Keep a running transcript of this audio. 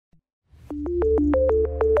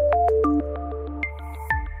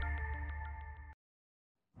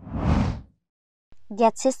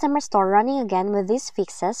Get System Restore running again with these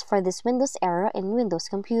fixes for this Windows error in Windows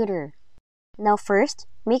computer. Now first,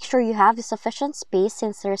 make sure you have sufficient space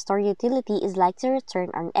since the restore utility is likely to return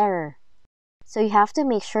an error. So you have to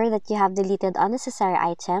make sure that you have deleted unnecessary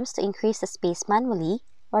items to increase the space manually,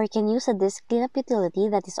 or you can use a disk cleanup utility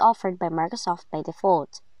that is offered by Microsoft by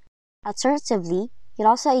default. Alternatively, you can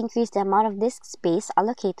also increase the amount of disk space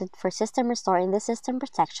allocated for System Restore in the System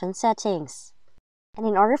Protection settings. And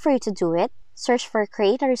in order for you to do it, search for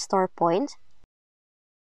Create a Restore Point,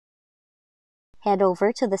 head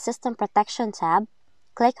over to the System Protection tab,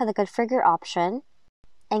 click on the Configure option,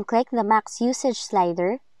 and click the Max Usage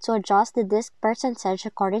slider to adjust the disk percentage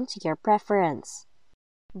according to your preference.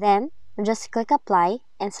 Then, just click Apply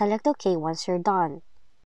and select OK once you're done.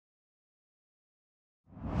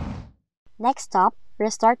 Next up,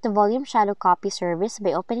 restart the Volume Shadow Copy service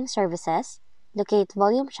by opening Services, locate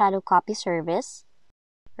Volume Shadow Copy service,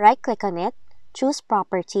 right-click on it, choose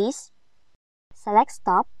Properties, select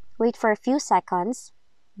Stop, wait for a few seconds,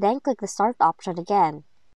 then click the Start option again.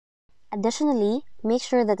 Additionally, make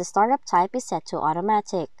sure that the startup type is set to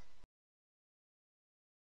Automatic.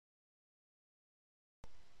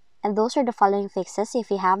 And those are the following fixes if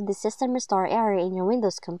you have the System Restore error in your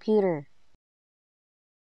Windows computer.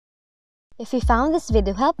 If you found this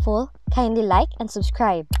video helpful, kindly like and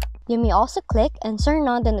subscribe. You may also click and turn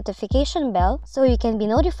on the notification bell so you can be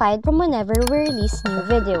notified from whenever we release new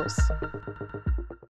videos.